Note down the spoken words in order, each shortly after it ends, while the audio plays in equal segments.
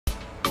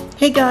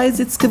Hey guys,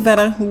 it's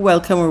Gala.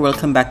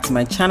 Welcome back to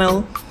my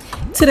channel.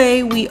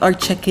 Today we are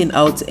checking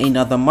out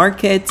another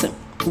market,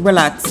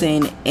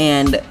 relaxing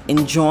and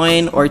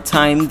enjoying our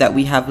time that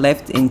we have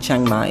left in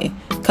Chiang Mai.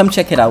 Come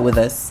check it out with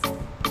us.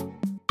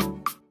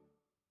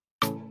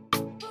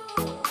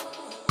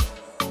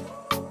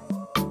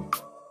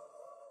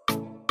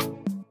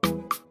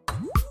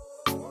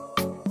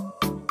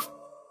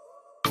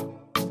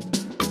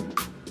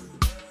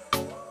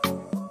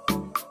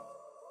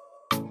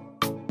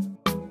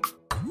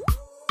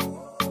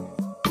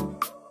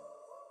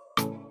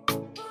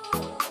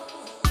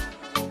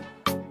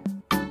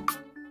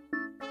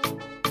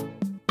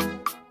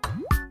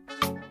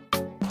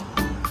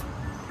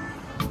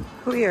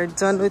 We are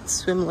done with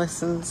swim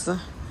lessons.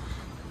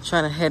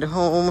 Trying to head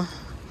home.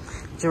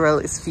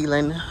 Jarrell is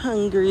feeling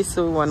hungry,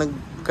 so we want to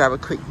grab a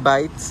quick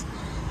bite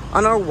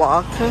on our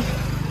walk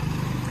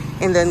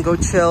and then go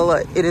chill.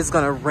 It is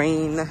gonna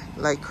rain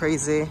like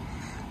crazy.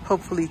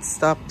 Hopefully it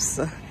stops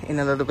in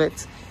a little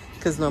bit,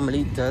 because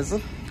normally it does.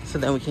 So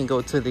then we can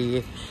go to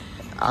the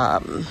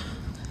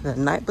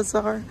night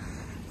bazaar,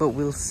 but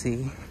we'll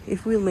see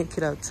if we'll make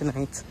it out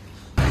tonight.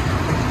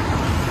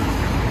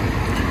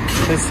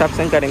 We stopped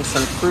and got him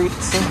some fruit.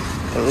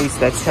 At least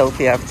that's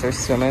healthy after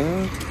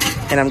swimming.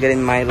 And I'm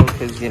getting Milo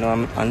because, you know,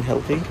 I'm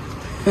unhealthy.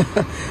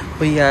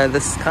 But yeah,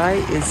 the sky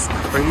is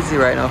crazy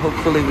right now.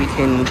 Hopefully we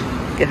can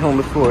get home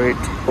before it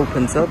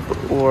opens up,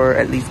 or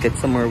at least get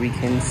somewhere we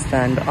can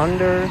stand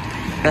under.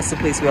 That's the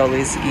place we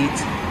always eat.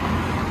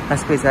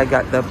 That's the place I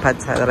got the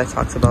pad thai that I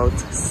talked about.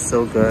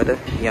 So good.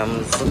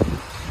 Yums.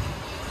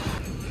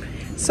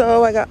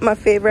 So I got my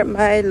favorite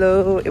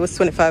Milo. It was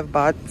 25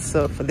 baht,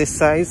 so for this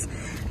size.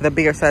 The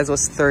bigger size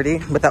was 30,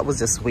 but that was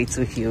just way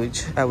too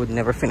huge. I would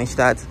never finish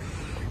that.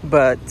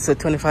 But so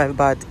 25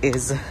 baht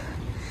is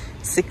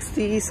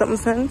 60 something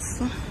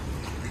cents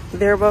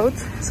thereabout.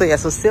 So yeah,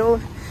 so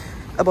still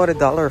about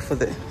 $1 for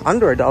the,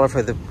 under $1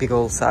 for the big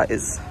old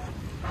size.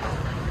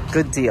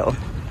 Good deal.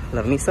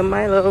 Love me some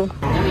Milo.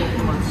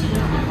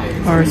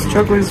 Our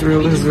struggle is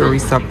real. This is where we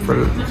stopped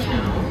for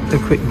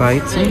the quick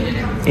bite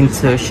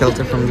into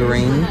shelter from the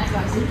rain.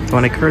 I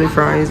wanted curly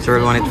fries,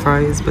 Gerald wanted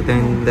fries, but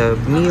then the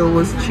meal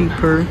was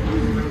cheaper.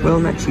 Well,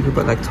 not cheaper,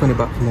 but like 20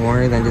 baht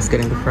more than just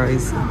getting the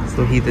fries.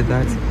 So he did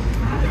that.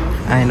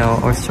 I know,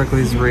 our struggle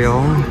is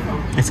real.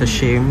 It's a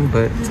shame,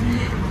 but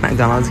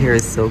McDonald's here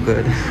is so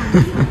good.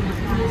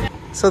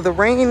 So the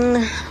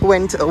rain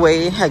went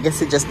away. I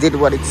guess it just did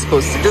what it's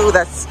supposed to do.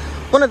 That's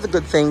one of the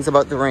good things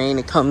about the rain.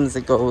 It comes,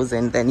 it goes,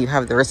 and then you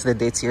have the rest of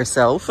the day to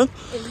yourself.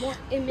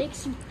 It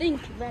makes you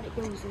think that it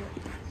goes in.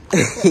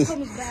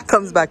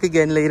 Comes back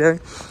again later.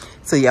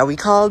 So yeah, we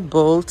called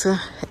Bolt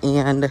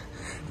and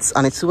it's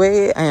on its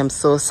way. I am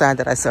so sad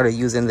that I started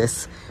using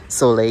this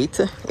so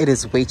late. It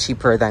is way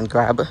cheaper than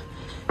Grab,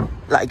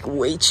 like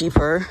way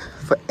cheaper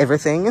for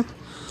everything.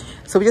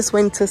 So we just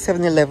went to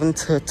 7-Eleven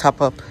to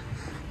top up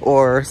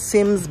our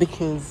SIMs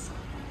because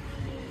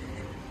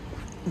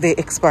they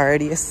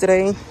expired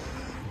yesterday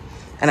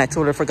and I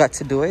totally forgot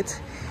to do it.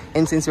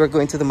 And since we're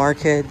going to the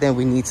market, then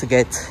we need to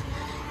get,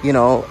 you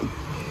know,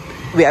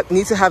 we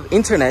need to have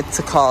internet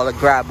to call a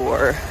Grab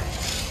or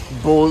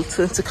Bolt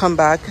to come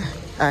back.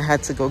 I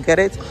had to go get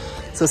it.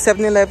 So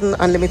 7-Eleven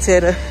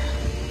unlimited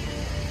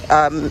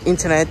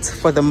internet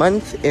for the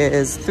month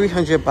is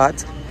 300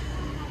 baht,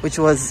 which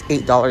was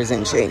 $8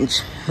 and change.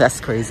 That's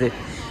crazy.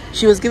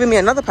 She was giving me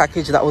another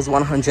package that was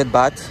 100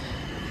 baht,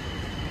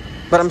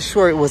 but I'm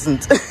sure it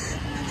wasn't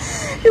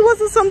it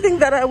wasn't something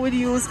that I would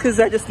use because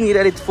I just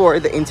needed it for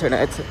the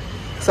internet.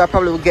 So I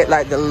probably would get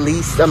like the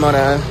least amount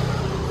of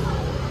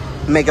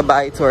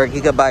megabyte or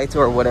gigabyte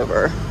or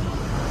whatever.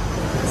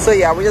 So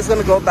yeah, we're just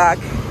gonna go back,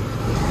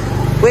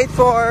 wait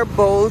for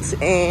Bolt,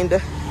 and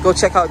go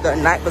check out the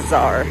night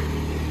bazaar.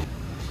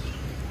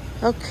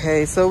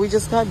 Okay, so we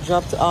just got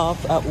dropped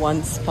off at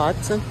one spot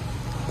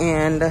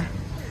and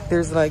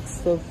there's like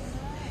stuff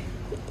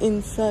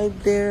inside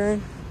there,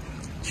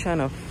 trying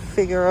to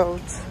figure out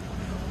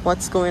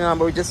what's going on,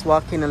 but we're just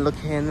walking and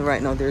looking.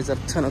 Right now there's a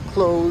ton of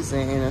clothes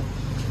and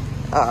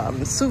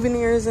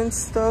souvenirs and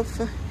stuff.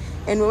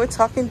 And we were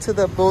talking to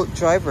the Bolt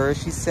driver.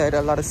 She said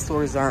a lot of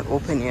stores aren't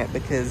open yet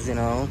because, you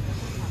know,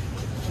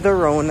 the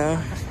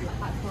Rona.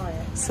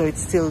 So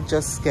it's still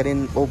just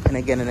getting open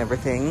again and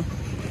everything.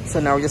 So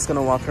now we're just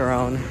gonna walk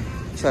around,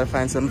 try to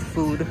find some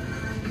food.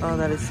 Oh,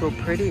 that is so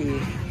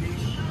pretty.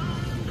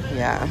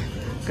 Yeah,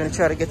 gonna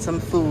try to get some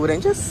food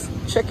and just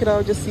check it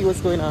out, just see what's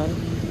going on.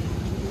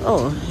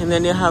 Oh, and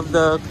then you have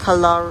the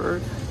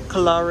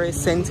Kalare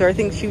Center. I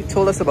think she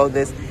told us about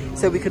this.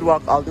 So we could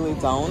walk all the way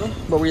down,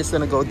 but we're just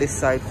gonna go this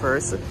side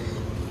first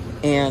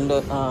and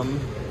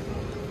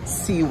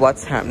see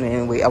what's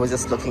happening. Wait, I was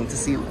just looking to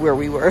see where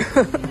we were.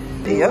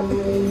 Yep.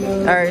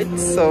 All right,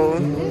 so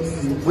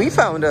we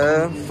found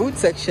a food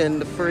section,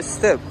 the first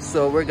step.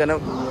 So we're gonna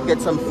get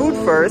some food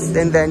first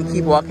and then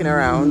keep walking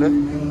around.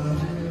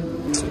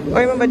 Oh,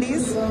 remember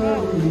these?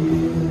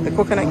 The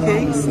coconut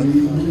cakes?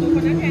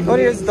 Oh,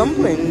 there's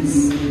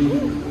dumplings.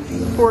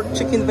 Pork,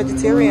 chicken,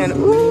 vegetarian.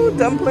 Ooh,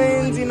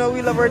 dumplings. You know,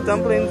 we love our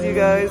dumplings, you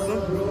guys.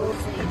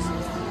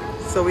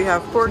 So we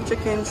have pork,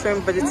 chicken,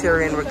 shrimp,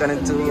 vegetarian. We're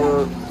gonna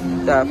do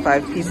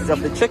 5 pieces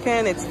of the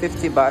chicken. It's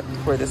 50 baht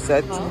for the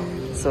set.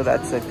 So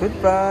that's a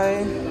good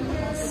buy.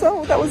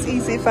 So that was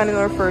easy finding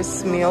our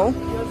first meal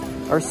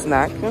or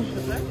snack.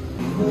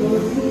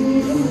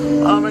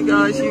 Oh my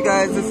gosh, you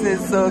guys, this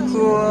is so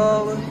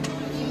cool.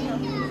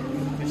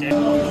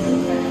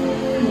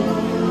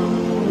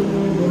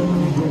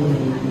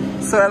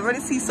 So I already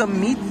see some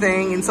meat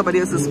thing in somebody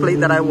else's plate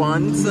that I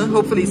want.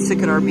 Hopefully it's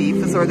chicken or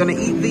beef. So we're gonna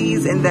eat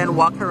these and then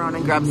walk around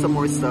and grab some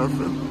more stuff.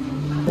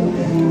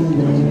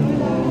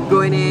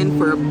 Going in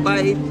for a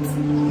bite.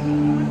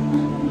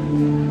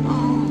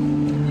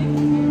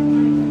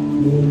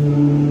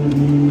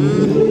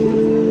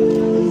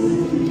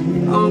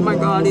 Oh my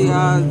god,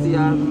 yes.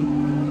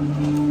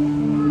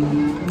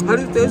 How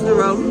does it taste,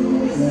 Jarrell?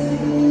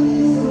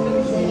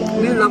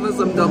 We love us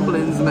some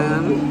dumplings,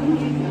 man.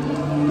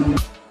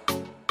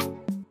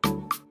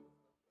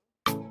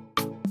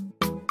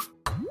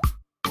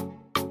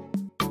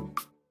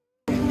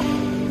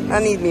 I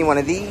need me one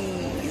of these.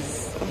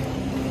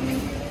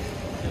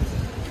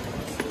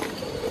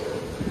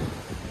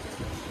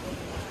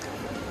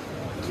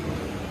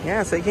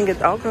 Yeah, so you can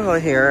get alcohol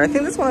here. I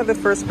think that's one of the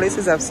first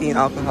places I've seen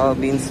alcohol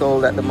being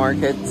sold at the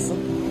markets.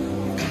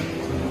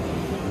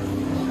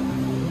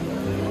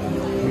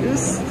 Two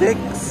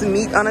sticks,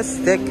 meat on a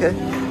stick.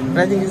 And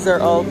I think these are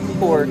all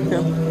pork.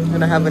 I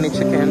don't have any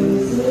chicken.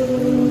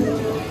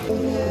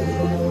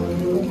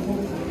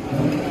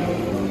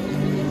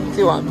 Do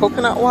you want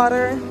coconut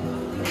water?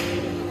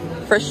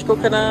 Fresh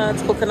coconut,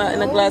 coconut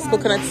in a glass,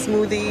 coconut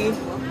smoothie,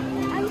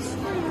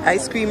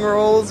 ice cream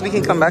rolls. We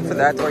can come back to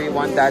that, or you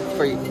want that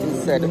for you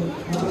instead.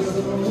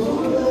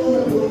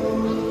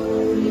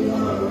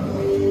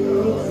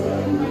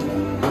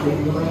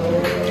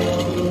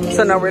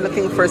 So now we're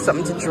looking for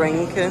something to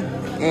drink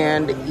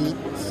and eat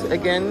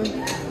again.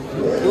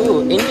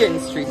 Ooh, Indian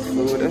street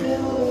food.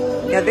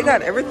 Yeah, they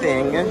got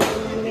everything.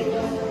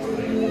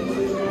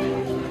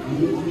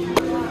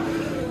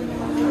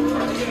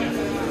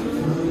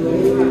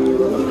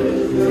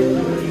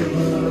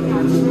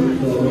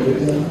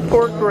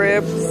 Pork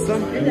ribs.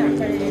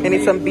 I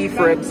need some beef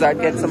ribs. I'd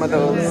get some of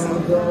those.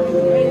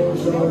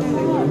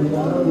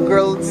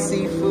 Grilled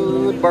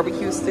seafood,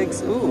 barbecue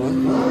sticks. Ooh.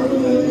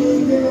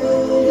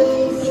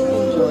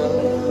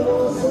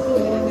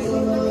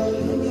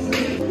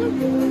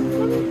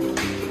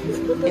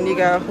 And you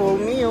got whole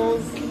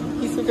meals.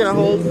 He's cooking a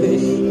whole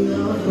fish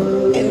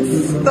and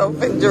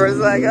stuff. And George's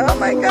like, oh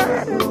my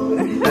god.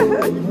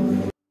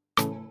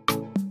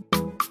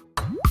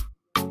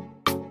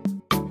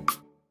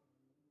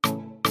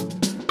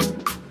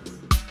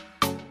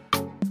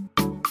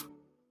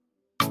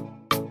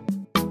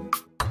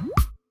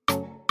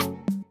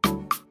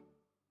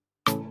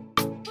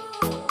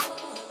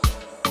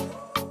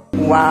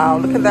 Wow,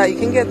 look at that. You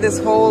can get this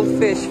whole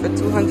fish for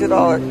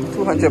 $200,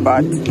 200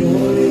 baht.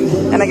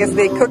 And I guess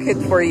they cook it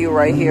for you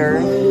right here.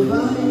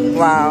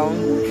 Wow.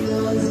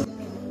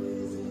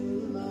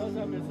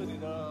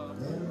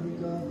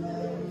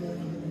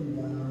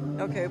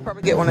 Okay,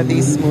 probably get one of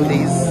these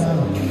smoothies.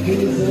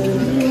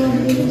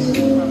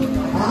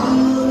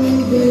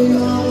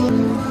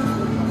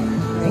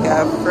 We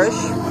got fresh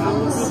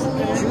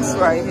fruits, juice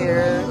right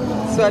here.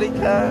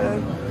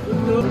 Sarika.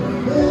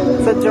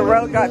 So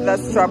Jarrell got the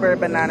strawberry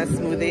banana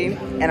smoothie,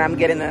 and I'm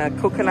getting a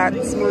coconut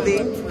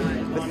smoothie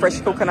with fresh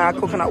coconut,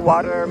 coconut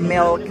water,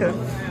 milk.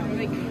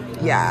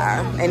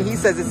 Yeah, and he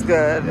says it's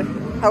good.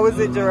 How is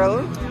it,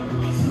 Jarrell?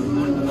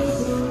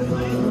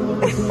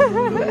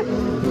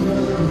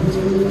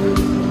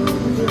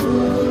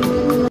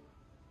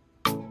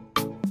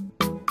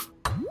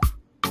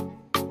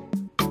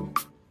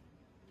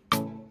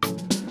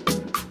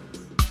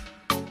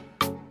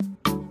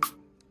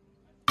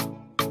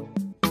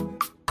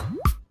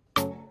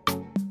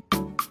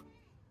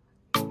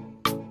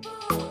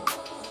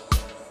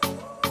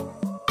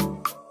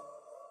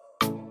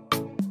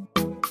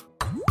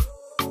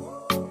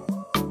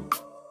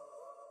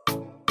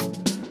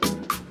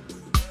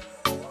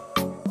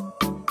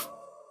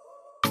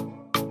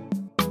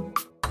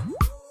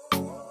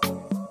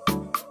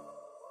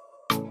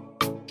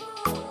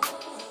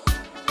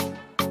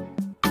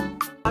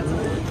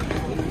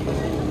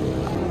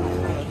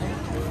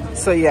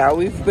 So yeah,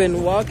 we've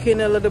been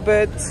walking a little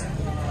bit,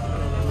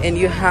 and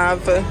you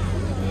have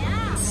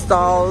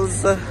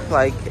stalls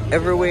like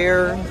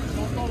everywhere.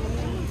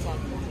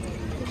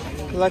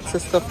 Lots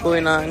of stuff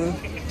going on.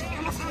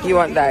 You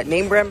want that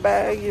name brand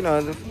bag, you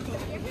know, the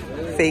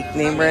fake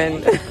name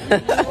brand.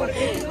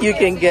 You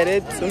can get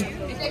it.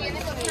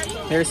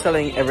 They're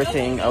selling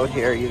everything out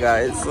here, you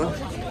guys. So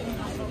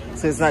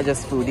it's not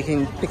just food. You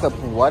can pick up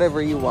whatever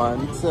you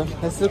want. So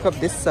let's look up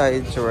this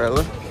side,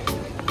 Jarrell.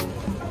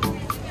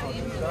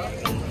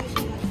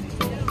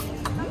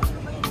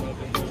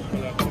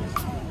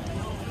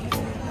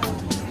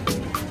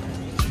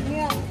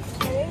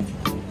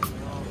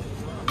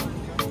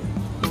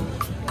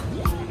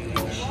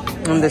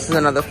 And this is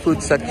another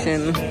food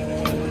section.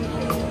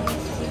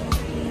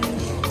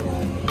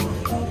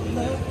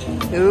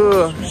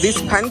 Ooh,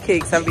 these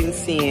pancakes I've been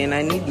seeing.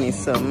 I need me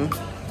some.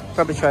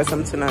 Probably try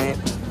some tonight.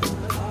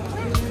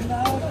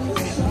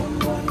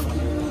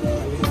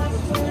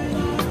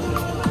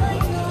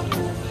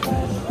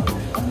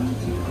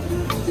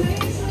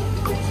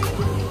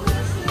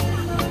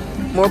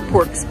 More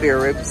pork spare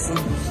ribs.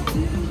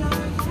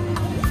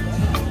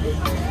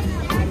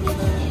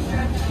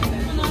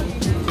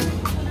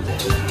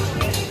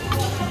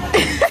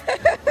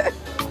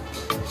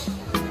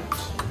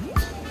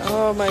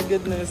 Oh my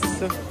goodness.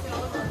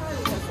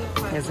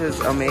 This is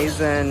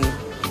amazing.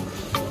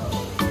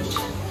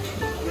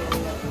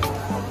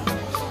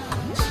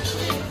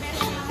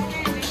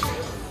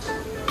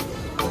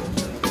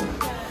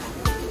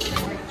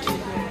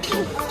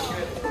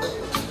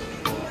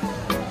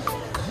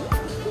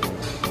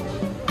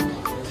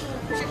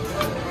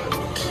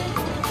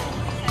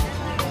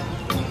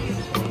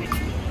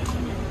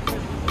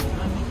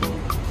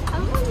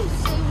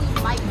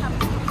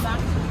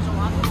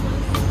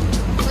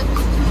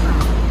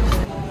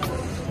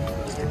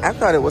 I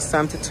thought it was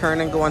time to turn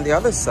and go on the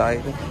other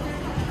side,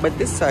 but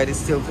this side is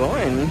still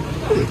going.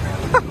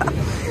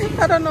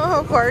 I don't know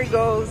how far it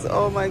goes.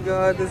 Oh my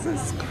god, this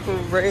is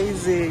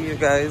crazy, you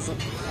guys.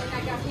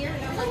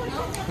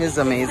 It's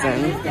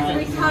amazing.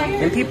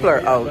 And people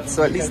are out,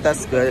 so at least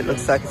that's good. It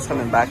looks like it's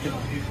coming back.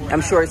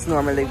 I'm sure it's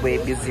normally way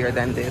busier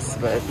than this,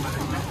 but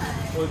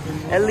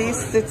at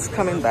least it's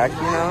coming back,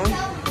 you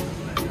know?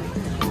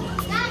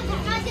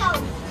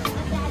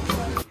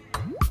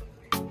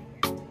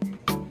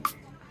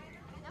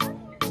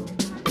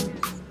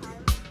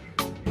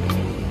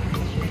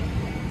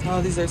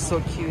 Oh, these are so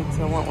cute.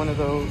 I want one of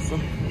those.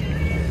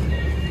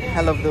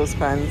 I love those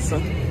pants.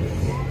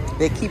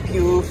 They keep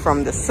you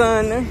from the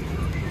sun,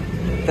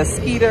 the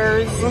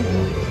mosquitoes.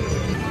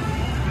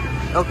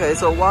 Okay,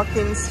 so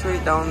walking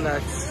straight down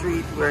that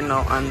street, we're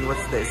now on,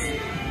 what's this?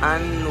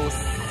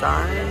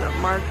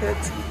 Anusarn Market.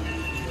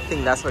 I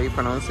think that's how you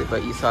pronounce it,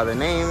 but you saw the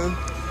name.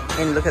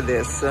 And look at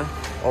this.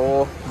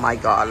 Oh my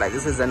god, like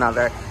this is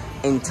another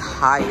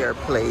entire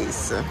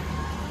place.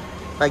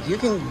 Like you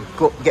can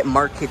go get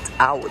market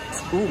out.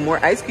 Ooh,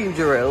 more ice cream,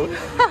 Jarrell.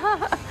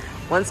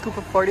 One scoop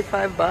of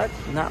 45 baht.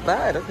 Not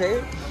bad,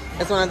 okay.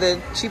 That's one of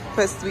the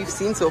cheapest we've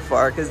seen so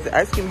far because the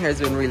ice cream here has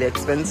been really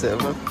expensive.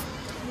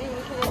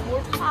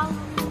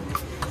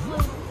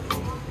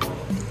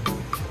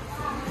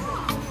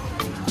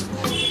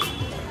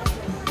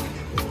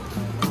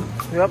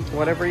 Yep,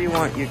 whatever you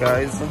want, you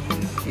guys.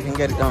 You can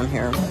get it down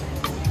here.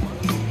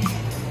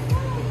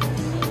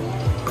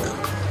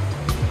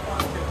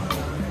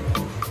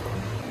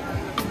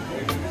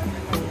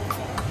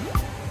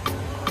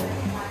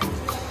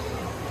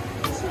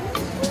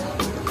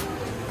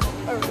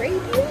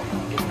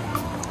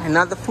 And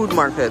not the food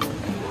market.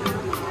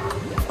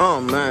 Oh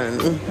man,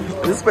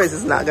 this place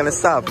is not gonna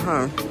stop,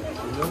 huh?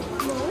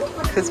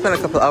 Could spend a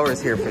couple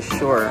hours here for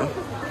sure.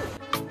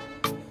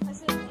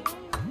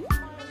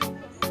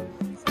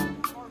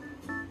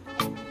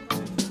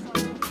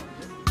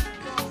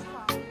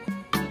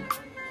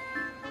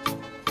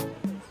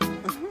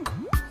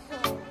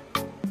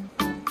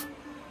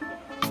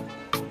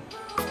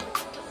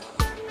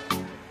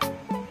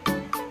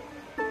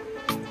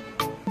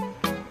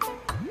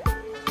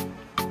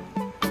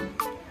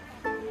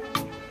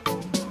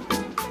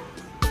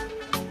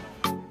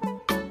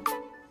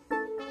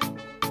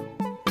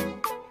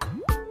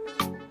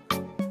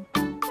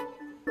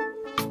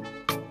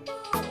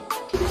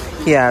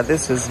 Yeah,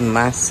 this is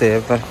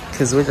massive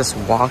because we're just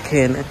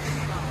walking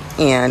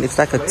and it's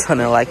like a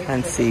tunnel. I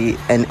can't see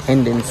an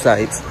end in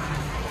sight,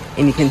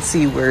 and you can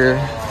see where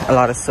a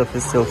lot of stuff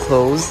is still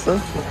closed,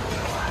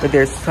 but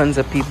there's tons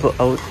of people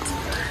out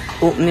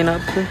opening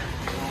up,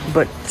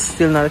 but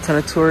still not a ton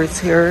of tourists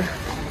here,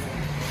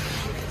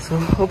 so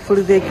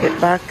hopefully they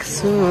get back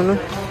soon.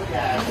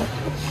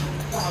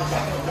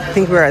 I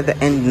think we're at the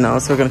end now,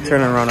 so we're gonna turn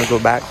around and go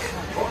back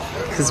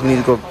because we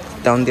need to go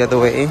down the other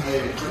way.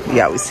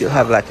 Yeah, we still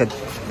have like a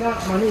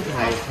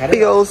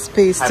big old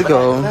space to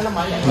go.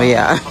 But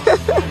yeah.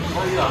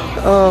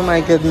 Oh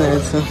my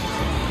goodness.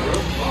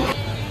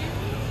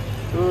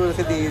 Ooh, look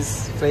at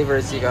these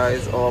flavors, you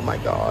guys. Oh my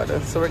god.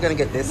 So we're gonna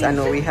get this. I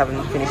know we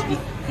haven't finished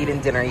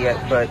eating dinner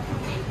yet, but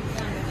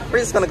we're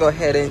just gonna go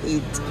ahead and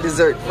eat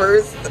dessert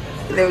first.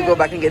 And then we go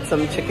back and get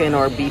some chicken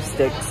or beef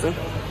sticks.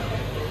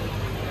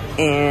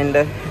 And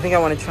I think I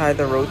want to try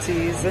the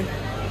rotis.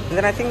 And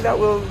then I think that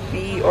will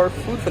be our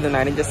food for the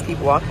night and just keep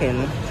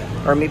walking.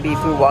 Or maybe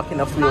if we walk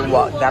enough, we'll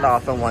walk that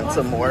off and want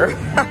some more.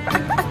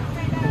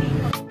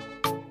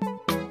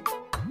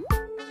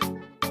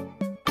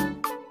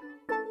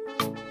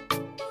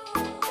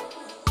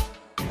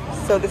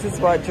 So this is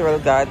what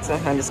Jarrell got.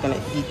 I'm just going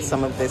to eat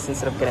some of this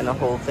instead of getting the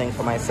whole thing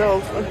for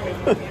myself.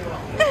 But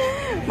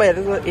yeah,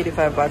 this was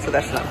 85 baht, so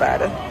that's not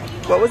bad.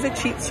 What was it?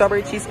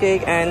 Strawberry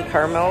cheesecake and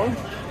caramel?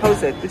 How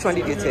was it? Which one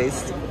did you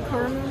taste?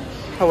 Caramel.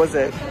 How was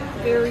it?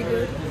 Very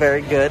good.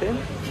 Very good.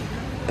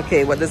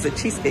 Okay, what does the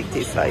cheesecake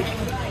taste like?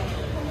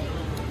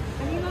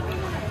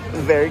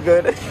 Very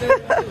good.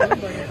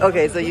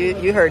 Okay, so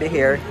you heard it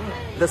here.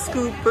 The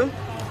scoop,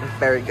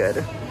 very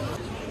good.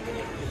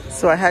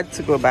 So I had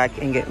to go back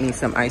and get me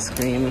some ice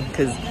cream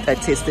because I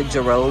tasted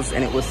Jarrell's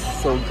and it was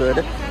so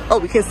good. Oh,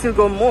 we can still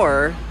go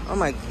more. Oh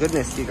my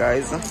goodness, you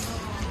guys.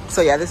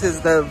 So yeah, this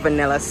is the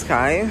Vanilla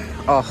Sky.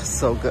 Oh,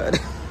 so good.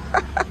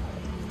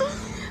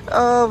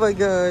 Oh my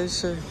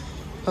gosh.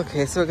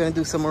 Okay, so we're gonna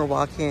do some more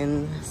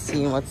walking,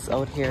 seeing what's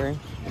out here,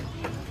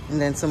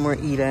 and then some more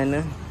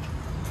eating.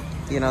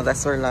 You know,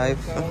 that's our life.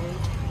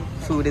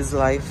 Food is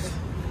life.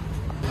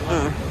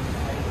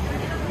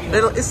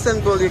 Little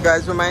Istanbul, you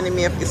guys, reminding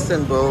me of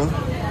Istanbul.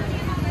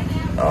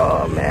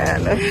 Oh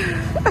man.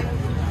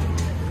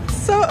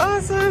 So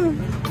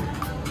awesome.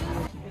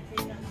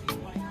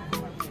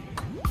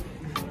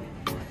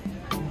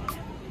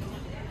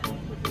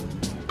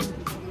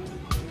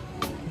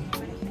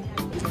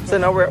 So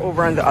now we're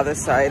over on the other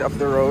side of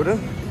the road.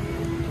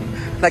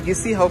 Like, you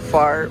see how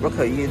far,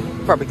 okay, you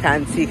probably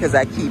can't see because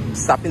I keep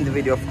stopping the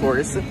video, of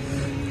course.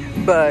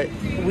 But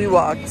we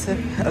walked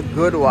a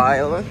good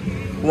while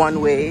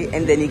one way,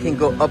 and then you can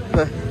go up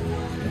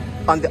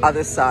on the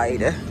other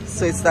side.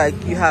 So it's like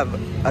you have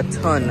a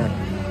ton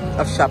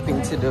of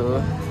shopping to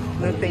do.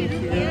 No, thank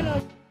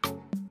you.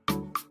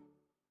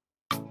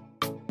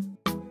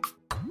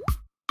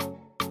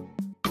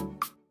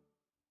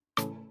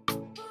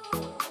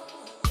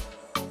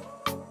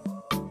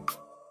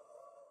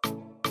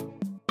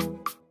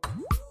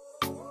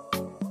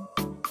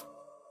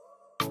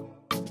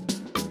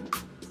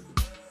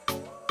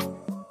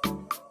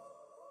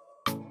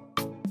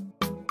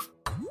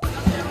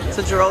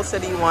 So Jarrell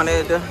said he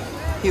wanted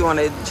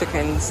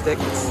chicken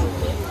sticks.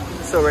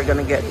 So we're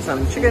gonna get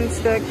some chicken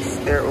sticks.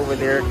 They're over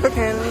there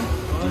cooking.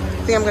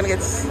 I think I'm gonna get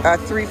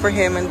 3 for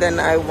him, and then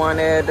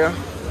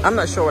I'm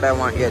not sure what I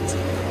want yet.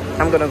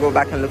 I'm gonna go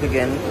back and look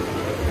again.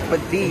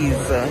 But these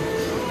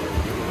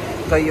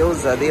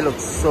gyoza, they look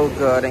so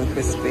good and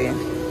crispy.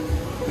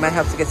 Might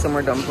have to get some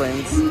more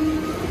dumplings.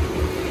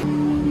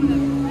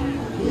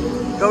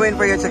 Go in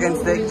for your chicken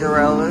stick,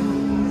 Jarrell.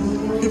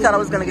 He thought I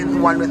was gonna get the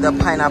one with the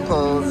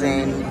pineapples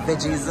and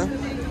veggies,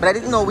 but I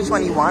didn't know which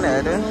one he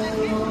wanted.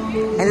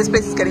 And this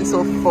place is getting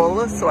so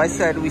full, so I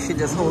said we should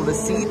just hold the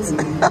seat.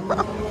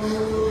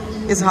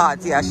 It's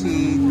hot. Yeah,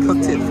 she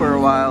cooked it for a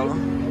while.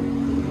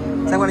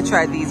 So I'm gonna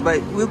try these,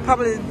 but I'll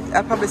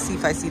probably see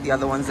if I see the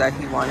other ones that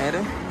he wanted.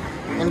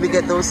 And we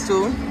get those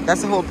too.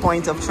 That's the whole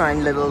point of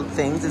trying little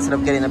things instead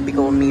of getting a big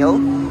old meal.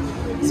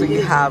 So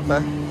you have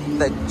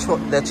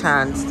the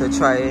chance to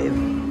try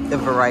a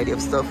variety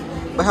of stuff.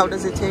 But how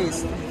does it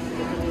taste?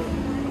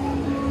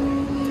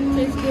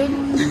 Tastes good.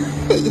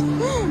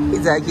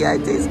 He's like, yeah,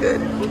 it tastes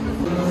good.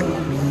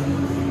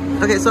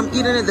 Okay, so I'm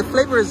eating it. The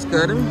flavor is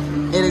good,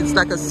 and it's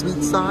like a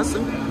sweet sauce.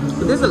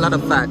 But there's a lot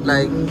of fat.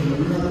 Like,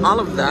 all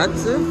of that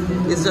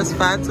is just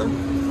fat,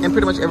 and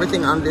pretty much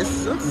everything on this.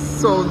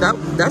 So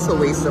that's a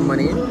waste of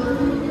money.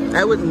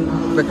 I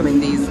wouldn't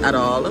recommend these at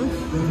all.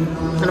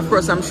 And of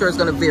course, I'm sure it's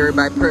gonna vary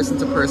by person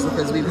to person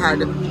because we've had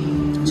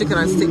chicken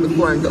on stick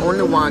before, and the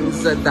only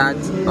ones that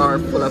are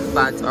full of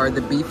fat are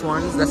the beef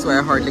ones. That's why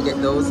I hardly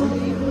get those,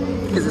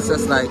 because it's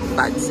just like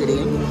Fat City.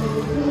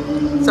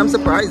 So I'm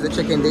surprised the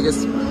chicken, they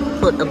just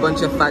put a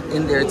bunch of fat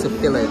in there to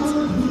fill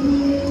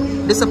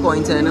it.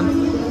 Disappointing.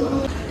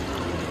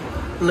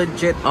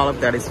 Legit, all of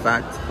that is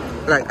fat.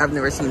 Like, I've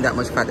never seen that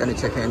much fat on a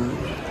chicken.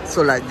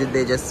 So like, did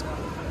they just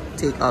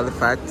take all the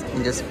fat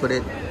and just put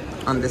it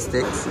on the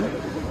sticks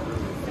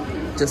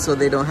just so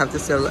they don't have to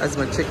sell as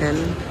much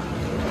chicken?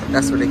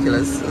 That's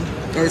ridiculous.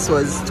 And this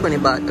was 20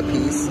 baht a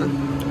piece.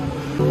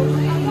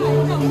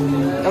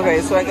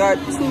 Okay, so I got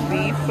 2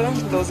 beef.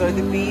 Those are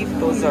the beef,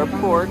 those are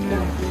pork.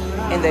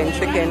 And then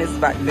chicken is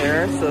back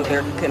there, so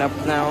they're cooking up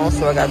now.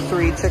 So I got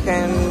 3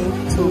 chicken,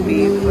 2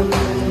 beef,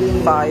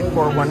 5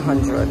 for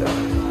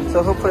 100.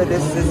 So hopefully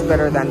this is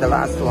better than the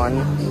last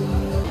one.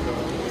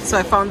 So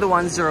I found the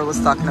ones Jarrell was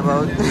talking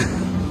about.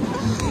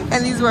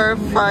 And these were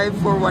 5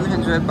 for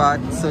 100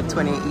 baht, so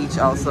 20 each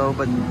also.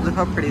 But look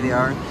how pretty they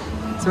are.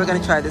 So we're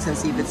gonna try this and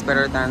see if it's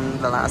better than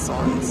the last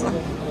ones.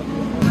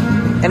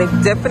 And it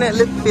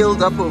definitely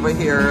filled up over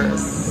here.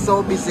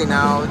 So busy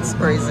now, it's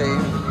crazy.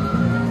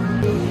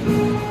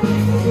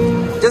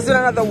 Just doing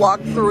another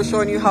walkthrough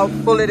showing you how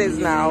full it is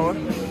now.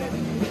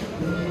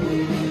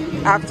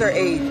 After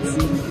 8.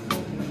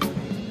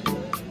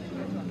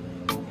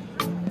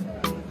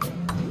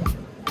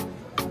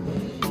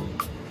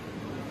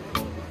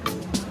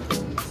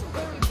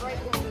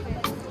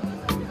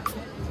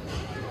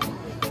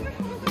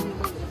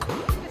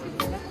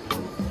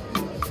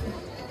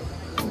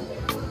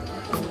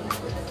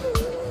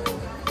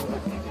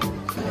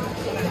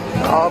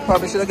 Oh,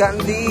 probably should have gotten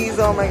these.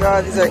 Oh my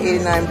god, these are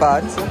 89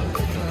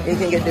 baht. You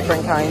can get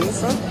different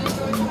kinds.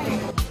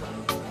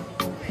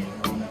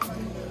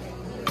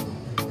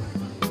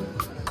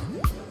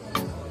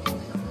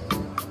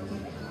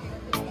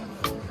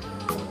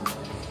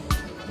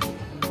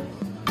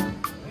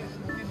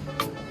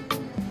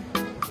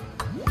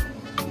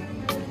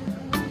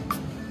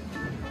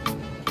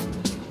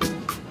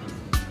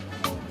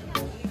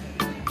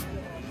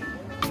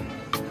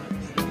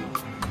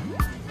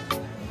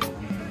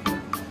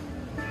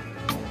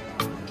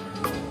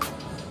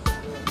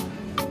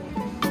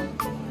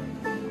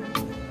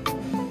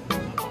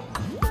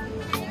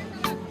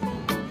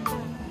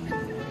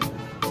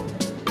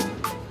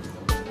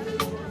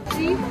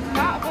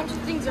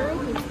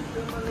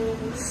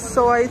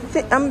 So I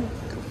think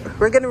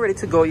we're getting ready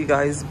to go, you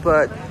guys,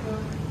 but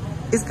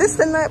is this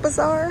the night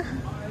bazaar?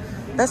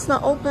 That's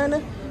not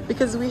open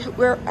because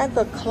we're at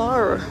the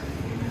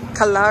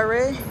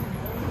Kalare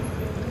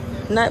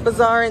night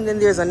bazaar, and then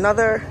there's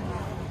another,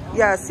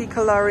 yeah, see,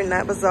 Kalare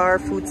night bazaar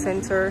food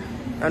center.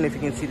 I don't know if you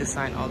can see the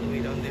sign all the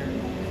way down there.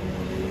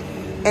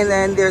 And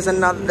then there's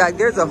another, like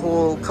there's a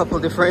whole couple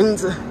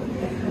different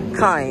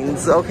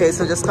kinds. Okay,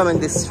 so just come in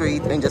this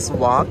street and just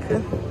walk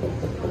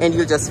and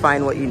you'll just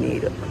find what you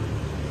need.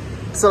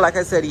 So like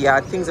I said, yeah,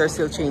 things are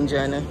still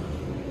changing,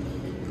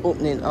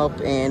 opening up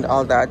and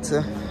all that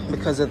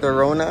because of the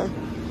Rona.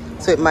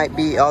 So it might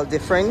be all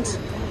different,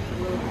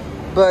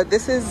 but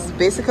this is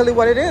basically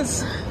what it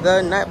is.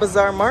 The night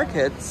bazaar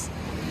markets,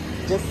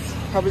 just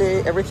probably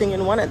everything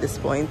in one at this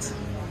point,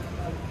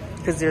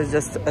 because there's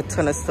just a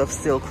ton of stuff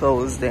still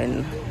closed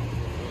and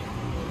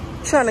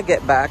trying to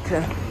get back.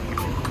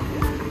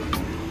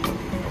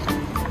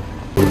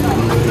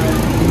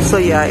 So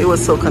yeah, it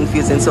was so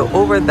confusing. So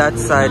over that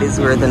side is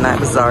where the night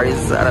bazaar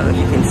is. I don't know if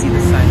you can see the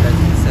sign that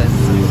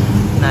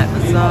says night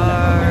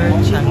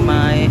bazaar, Chiang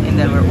Mai, and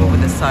then we're over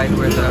the side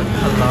where the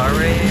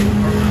Kalare,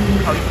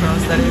 how you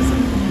pronounce that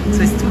is.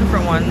 So it's two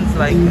different ones,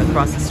 like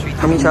across the street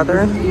from each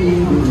other,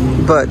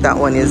 but that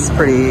one is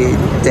pretty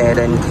dead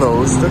and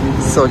closed.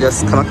 So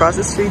just come across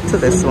the street to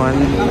this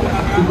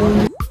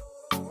one.